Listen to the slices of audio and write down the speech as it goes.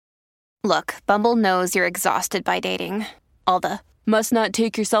Look, Bumble knows you're exhausted by dating. All the must not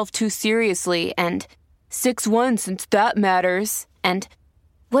take yourself too seriously and 6'1" since that matters. And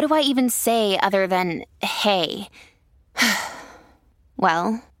what do I even say other than hey?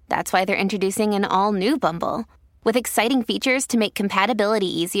 Well, that's why they're introducing an all-new Bumble with exciting features to make compatibility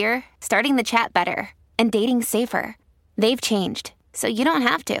easier, starting the chat better, and dating safer. They've changed, so you don't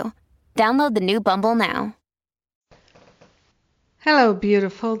have to. Download the new Bumble now. Hello,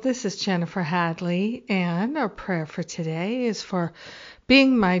 beautiful. This is Jennifer Hadley, and our prayer for today is for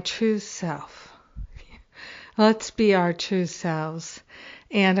being my true self. Let's be our true selves.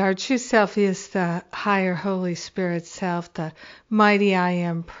 And our true self is the higher Holy Spirit self, the mighty I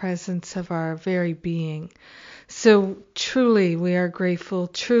am presence of our very being. So truly we are grateful,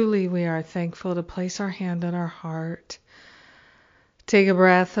 truly we are thankful to place our hand on our heart, take a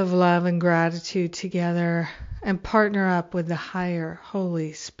breath of love and gratitude together, and partner up with the higher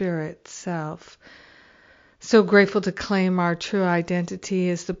Holy Spirit self. So grateful to claim our true identity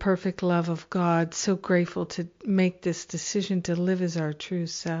as the perfect love of God. So grateful to make this decision to live as our true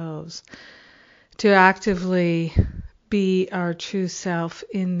selves, to actively be our true self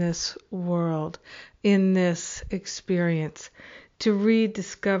in this world, in this experience, to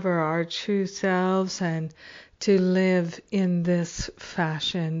rediscover our true selves and to live in this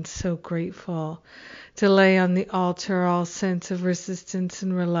fashion. So grateful to lay on the altar all sense of resistance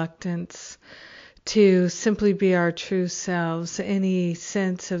and reluctance, to simply be our true selves, any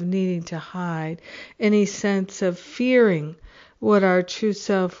sense of needing to hide, any sense of fearing what our true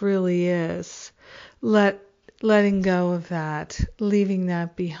self really is. Letting go of that, leaving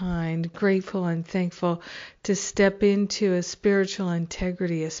that behind, grateful and thankful to step into a spiritual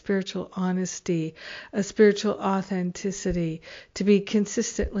integrity, a spiritual honesty, a spiritual authenticity, to be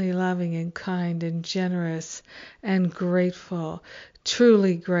consistently loving and kind and generous and grateful,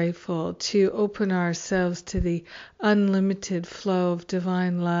 truly grateful, to open ourselves to the unlimited flow of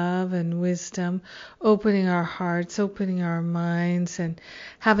divine love and wisdom, opening our hearts, opening our minds, and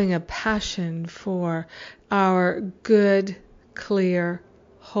having a passion for our good, clear,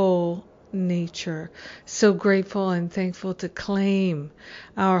 whole nature. So grateful and thankful to claim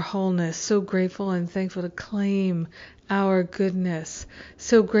our wholeness. So grateful and thankful to claim our goodness.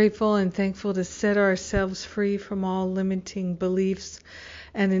 So grateful and thankful to set ourselves free from all limiting beliefs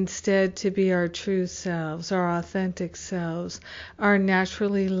and instead to be our true selves, our authentic selves, our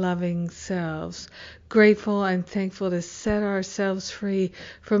naturally loving selves. Grateful and thankful to set ourselves free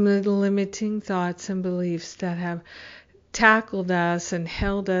from the limiting thoughts and beliefs that have tackled us and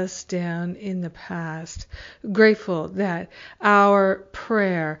held us down in the past. Grateful that our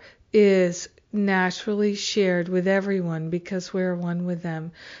prayer is naturally shared with everyone because we're one with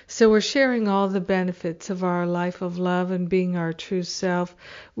them. So we're sharing all the benefits of our life of love and being our true self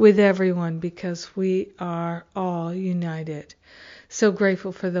with everyone because we are all united. So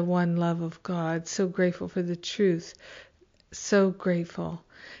grateful for the one love of God. So grateful for the truth. So grateful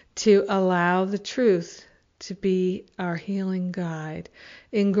to allow the truth to be our healing guide.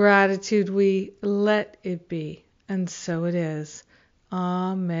 In gratitude we let it be, and so it is.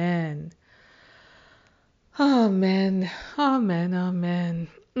 Amen. Amen. Amen.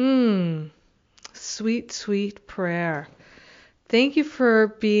 Amen. Sweet, sweet prayer. Thank you for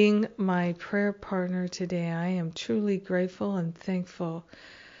being my prayer partner today. I am truly grateful and thankful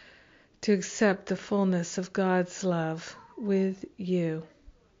to accept the fullness of God's love with you.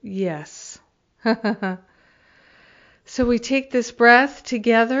 Yes. So we take this breath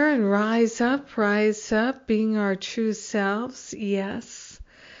together and rise up, being our true selves. Yes.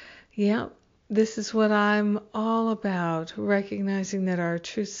 Yep. This is what I'm all about, recognizing that our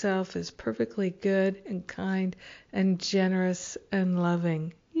true self is perfectly good and kind and generous and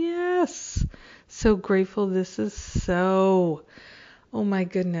loving. Yes. So grateful this is so. Oh my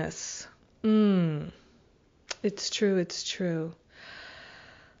goodness. It's true, it's true.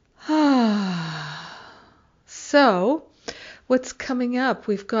 So, what's coming up?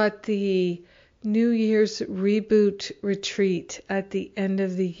 We've got the New Year's Reboot Retreat at the end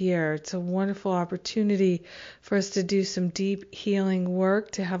of the year. It's a wonderful opportunity for us to do some deep healing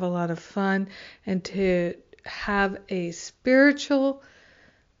work, to have a lot of fun, and to have a spiritual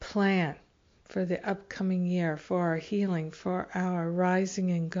plan for the upcoming year, for our healing, for our rising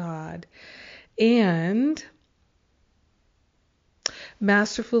in God. And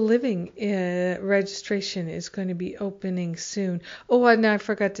Masterful Living registration is going to be opening soon. Oh, and I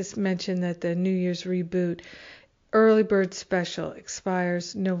forgot to mention that the New Year's Reboot Early Bird Special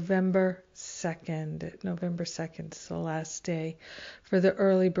expires November 2nd. November 2nd is the last day for the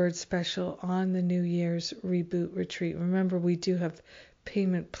Early Bird Special on the New Year's Reboot Retreat. Remember, we do have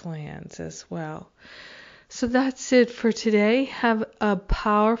payment plans as well. So that's it for today. Have a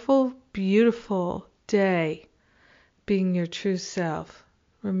powerful, beautiful day being your true self,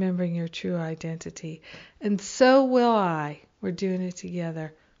 remembering your true identity. And so will I. We're doing it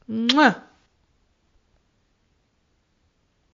together. Mwah!